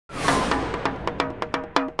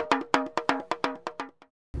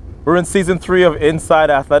We're in season 3 of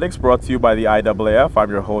Inside Athletics, brought to you by the IAAF.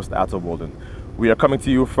 I'm your host, Atto Bolden. We are coming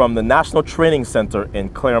to you from the National Training Center in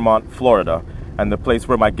Claremont, Florida, and the place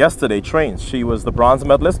where my guest today trains. She was the bronze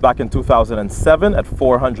medalist back in 2007 at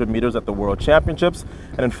 400 meters at the World Championships.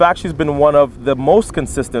 And in fact, she's been one of the most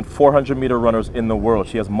consistent 400-meter runners in the world.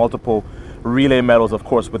 She has multiple relay medals, of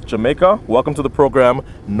course, with Jamaica. Welcome to the program,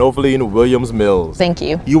 Novlene Williams-Mills. Thank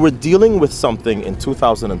you. You were dealing with something in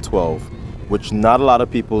 2012 which not a lot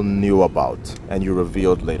of people knew about, and you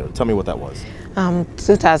revealed later. Tell me what that was.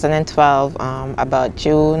 2012, about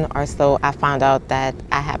June or so, I found out that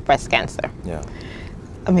I had breast cancer. Yeah.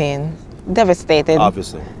 I mean, devastated.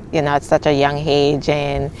 Obviously. You know, at such a young age,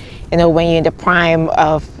 and you know, when you're in the prime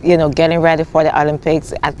of, you know, getting ready for the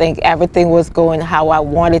Olympics, I think everything was going how I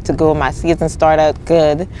wanted to go. My season started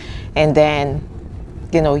good, and then,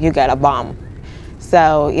 you know, you got a bomb.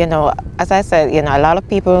 So, you know, as I said, you know, a lot of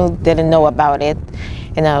people didn't know about it.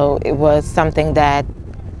 You know, it was something that,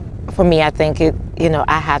 for me, I think it, you know,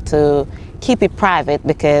 I had to keep it private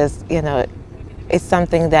because, you know, it's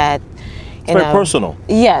something that, it's very personal.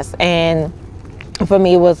 Yes, and for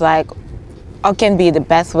me, it was like, what can be the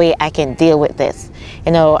best way I can deal with this?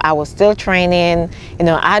 You know, I was still training. You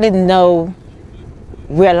know, I didn't know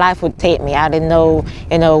where life would take me. I didn't know,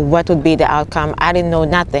 you know, what would be the outcome. I didn't know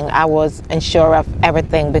nothing. I was unsure of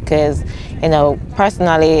everything because, you know,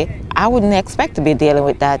 personally, I wouldn't expect to be dealing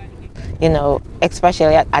with that, you know,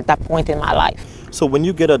 especially at that point in my life. So when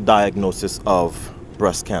you get a diagnosis of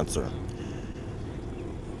breast cancer,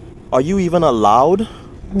 are you even allowed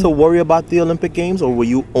to worry about the Olympic Games, or were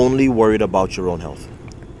you only worried about your own health?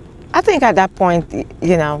 I think at that point,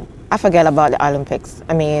 you know, I forget about the Olympics.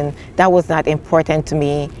 I mean, that was not important to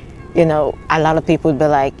me. You know, a lot of people would be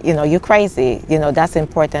like, you know, you're crazy. You know, that's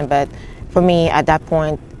important. But for me, at that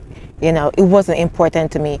point, you know, it wasn't important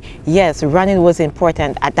to me. Yes, running was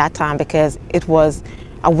important at that time because it was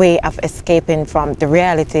a way of escaping from the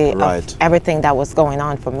reality of everything that was going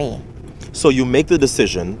on for me. So you make the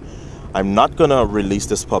decision, I'm not going to release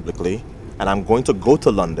this publicly, and I'm going to go to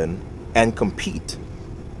London and compete.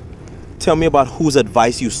 Tell me about whose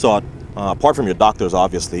advice you sought, apart from your doctors,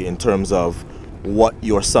 obviously, in terms of what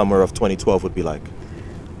your summer of 2012 would be like.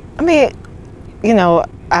 I mean, you know,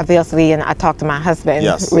 obviously, and I talked to my husband,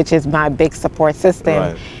 yes, which is my big support system.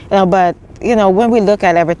 Right. You know, but, you know, when we look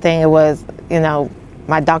at everything, it was, you know,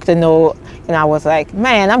 my doctor knew, and I was like,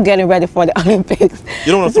 man, I'm getting ready for the Olympics.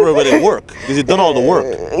 You don't want to throw away the work, because you've done all the work.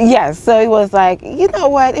 Yes, so it was like, you know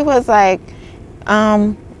what, it was like,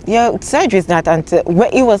 your surgery's not until,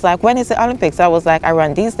 it was like, when is the Olympics? I was like, I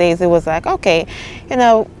run these days. It was like, okay, you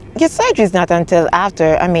know, your surgery's not until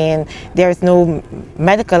after. I mean, there's no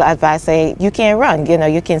medical advice say you can't run, you know,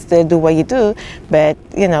 you can still do what you do, but,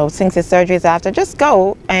 you know, since the surgery's after, just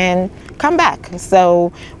go and come back.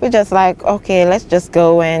 So we're just like, okay, let's just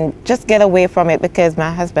go and just get away from it, because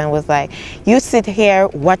my husband was like, you sit here,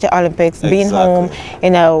 watch the Olympics, being home, you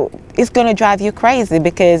know, it's going to drive you crazy,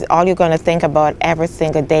 because all you're going to think about every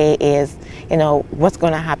single day is, you know, what's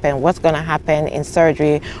going to happen in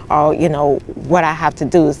surgery, or, you know, what I have to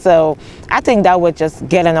do. So I think that was just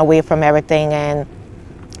getting away from everything and,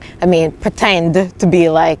 I mean, pretend to be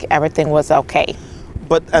like everything was okay.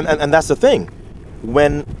 But, and that's the thing.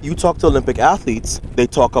 When you talk to Olympic athletes, they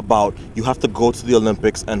talk about you have to go to the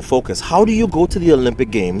Olympics and focus. How do you go to the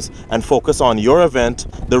Olympic Games and focus on your event,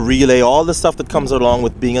 the relay, all the stuff that comes along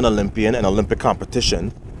with being an Olympian and Olympic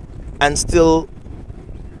competition, and still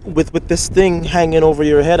with this thing hanging over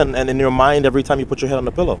your head and in your mind every time you put your head on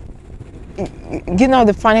the pillow? You know,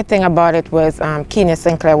 the funny thing about it was Kenya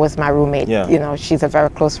Sinclair was my roommate. Yeah. You know, she's a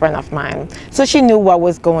very close friend of mine. So she knew what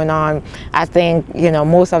was going on. I think, you know,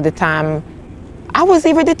 most of the time, I was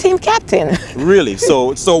even the team captain. Really?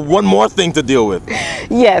 So one more thing to deal with.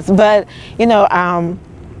 Yes, but, you know,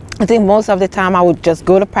 I think most of the time I would just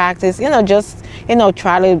go to practice, you know, just, you know,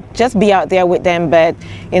 try to just be out there with them. But,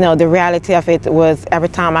 you know, the reality of it was every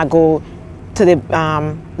time I go to the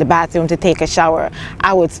bathroom to take a shower,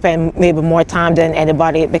 I would spend maybe more time than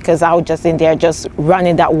anybody, because I was just in there just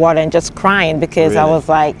running that water and just crying, because I was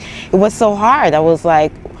like, it was so hard. I was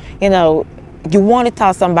like, you know, you want to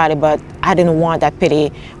tell somebody, but I didn't want that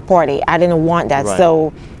pity party. I didn't want that. Right.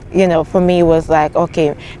 So, you know, for me it was like,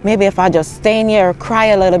 okay, maybe if I just stay in here, cry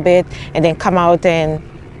a little bit, and then come out, and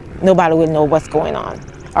nobody will know what's going on.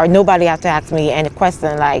 Or nobody have to ask me any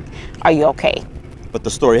question like, are you okay? But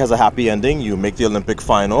the story has a happy ending. You make the Olympic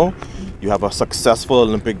final. You have a successful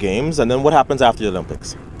Olympic Games. And then what happens after the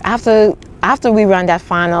Olympics? After we run that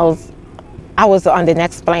finals, I was on the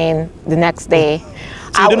next plane the next day.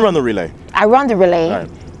 So you didn't run the relay? I ran the relay. Right.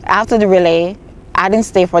 After the relay, I didn't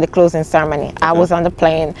stay for the closing ceremony. Okay. I was on the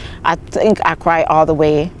plane. I think I cried all the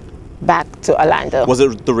way back to Orlando. Was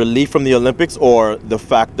it the relief from the Olympics or the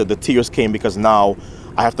fact that the tears came because now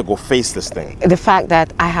I have to go face this thing? The fact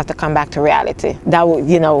that I have to come back to reality. That,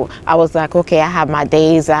 you know, I was like, okay, I have my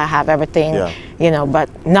days, I have everything, you know, but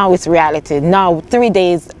now it's reality. Now 3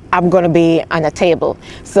 days I'm going to be on a table.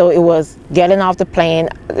 So it was getting off the plane.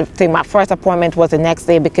 I think my first appointment was the next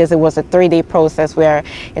day because it was a 3-day process where,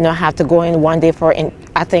 you know, I have to go in one day for,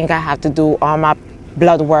 I think I have to do all my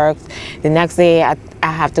blood work. The next day I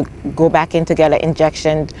have to go back in to get an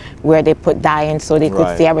injection where they put dye in so they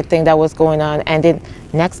could see everything that was going on. And then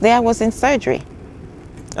next day I was in surgery.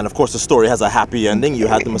 And of course the story has a happy ending. You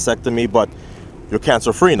had the mastectomy, but you're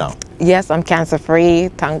cancer free now. Yes, I'm cancer free,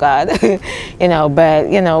 thank God. You know, but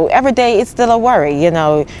you know, every day it's still a worry, you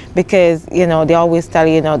know, because you know, they always tell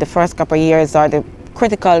you, you know, the first couple of years are the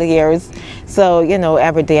critical years. So, you know,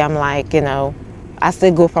 every day I'm like, you know, I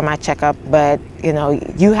still go for my checkup, but you know,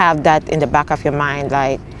 you have that in the back of your mind,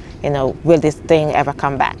 like, you know, will this thing ever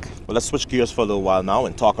come back? Well, let's switch gears for a little while now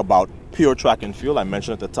and talk about pure track and field. I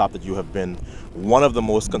mentioned at the top that you have been one of the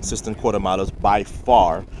most consistent quarter milers by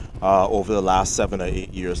far over the last 7 or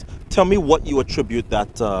 8 years. Tell me what you attribute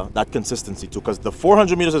that consistency to, because the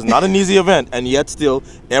 400 meters is not an easy event, and yet still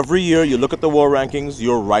every year you look at the world rankings,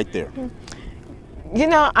 you're right there. You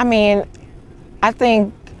know, I mean, I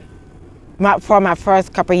think for my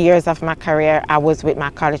first couple of years of my career, I was with my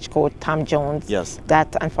college coach, Tom Jones. Yes.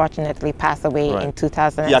 That unfortunately passed away in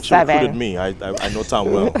 2007. He actually recruited me. I know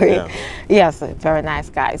Tom well. Yeah. Yes, very nice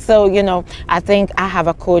guy. So, you know, I think I have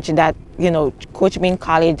a coach that, you know, coached me in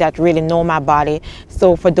college that really know my body.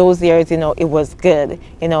 So for those years, you know, it was good.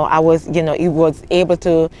 You know, I was, you know, he was able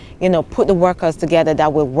to, you know, put the workouts together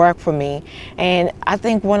that would work for me. And I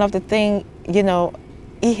think one of the things, you know,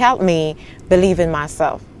 he helped me believe in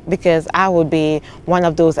myself. Because I would be one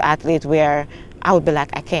of those athletes where I would be like,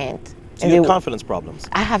 I can't. So you have confidence problems?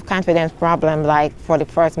 I have confidence problem like for the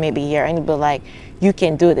first maybe year, and it'd be like, you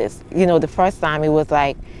can do this. You know, the first time it was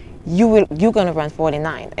like, you're gonna run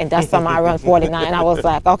 49, and that's time I run 49. I was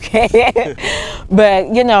like, okay. But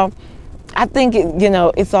you know, I think you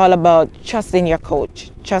know, it's all about trusting your coach,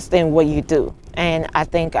 trusting what you do, and I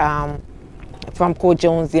think. From Coach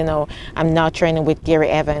Jones, you know, I'm now training with Gary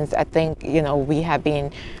Evans. I think, you know, we have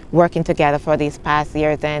been working together for these past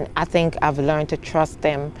years, and I think I've learned to trust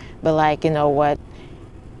him. But like, you know what,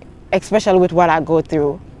 especially with what I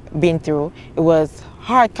been through, it was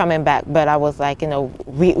hard coming back, but I was like, you know,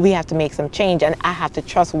 we have to make some change, and I have to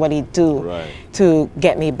trust what he do to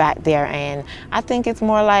get me back there. And I think it's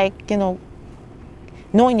more like, you know,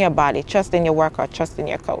 knowing your body, trusting your workout, trusting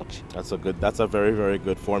your coach. That's a very, very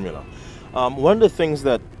good formula. One of the things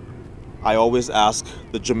that I always ask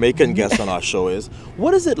the Jamaican guests on our show is,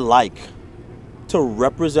 what is it like to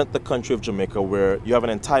represent the country of Jamaica where you have an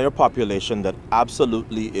entire population that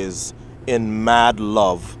absolutely is in mad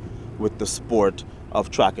love with the sport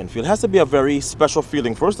of track and field? It has to be a very special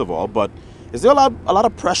feeling, first of all, but is there a lot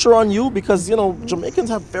of pressure on you? Because, you know, Jamaicans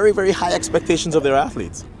have very, very high expectations of their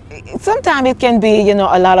athletes. Sometimes it can be, you know,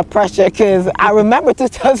 a lot of pressure, because I remember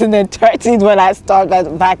 2013 when I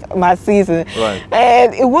started back my season,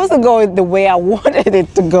 and it wasn't going the way I wanted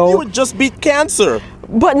it to go. You would just beat cancer.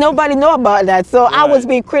 But nobody know about that, so I was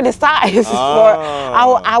being criticized for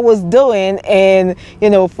I was doing, and you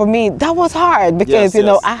know, for me that was hard because you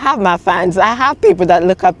know, I have my fans, I have people that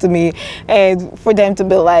look up to me, and for them to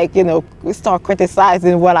be like, you know, start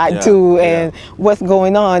criticizing what I do and what's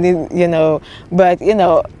going on, you know. But you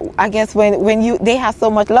know, I guess when they have so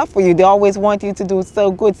much love for you, they always want you to do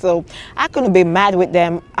so good. So I couldn't be mad with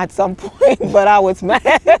them at some point, but I was mad.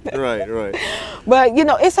 Right. But you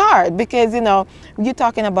know, it's hard because you know, you're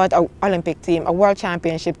talking about an Olympic team, a world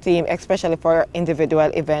championship team, especially for an individual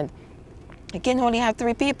event. You can only have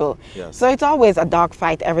 3 people. So it's always a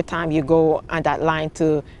dogfight every time you go on that line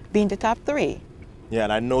to be in the top 3. Yeah,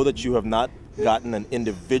 and I know that you have not gotten an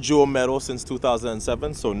individual medal since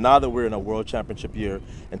 2007. So now that we're in a world championship year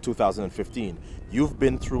in 2015, you've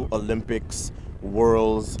been through Olympics,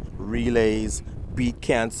 worlds, relays, beat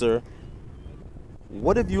cancer.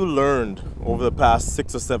 What have you learned over the past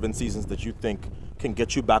 6 or 7 seasons that you think can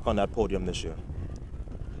get you back on that podium this year?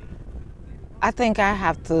 I think I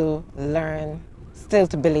have to learn still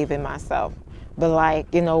to believe in myself. But like,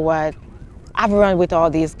 you know what? I've run with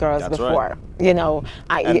all these girls before. You know,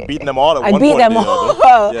 and beaten them all at one point. I beat them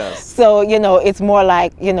all. Yes. So, you know, it's more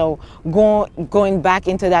like, you know, going back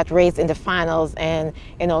into that race in the finals and,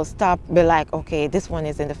 you know, be like, okay, this one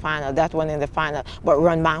is in the final, that one in the final, but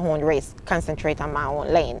run my own race, concentrate on my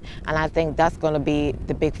own lane. And I think that's going to be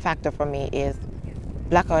the big factor for me, is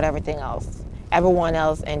block out everything else. everyone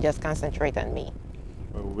else and just concentrate on me.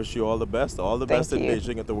 We wish you all the best. All the Thank best in you.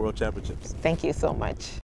 Beijing at the World Championships. Thank you so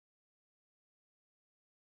much.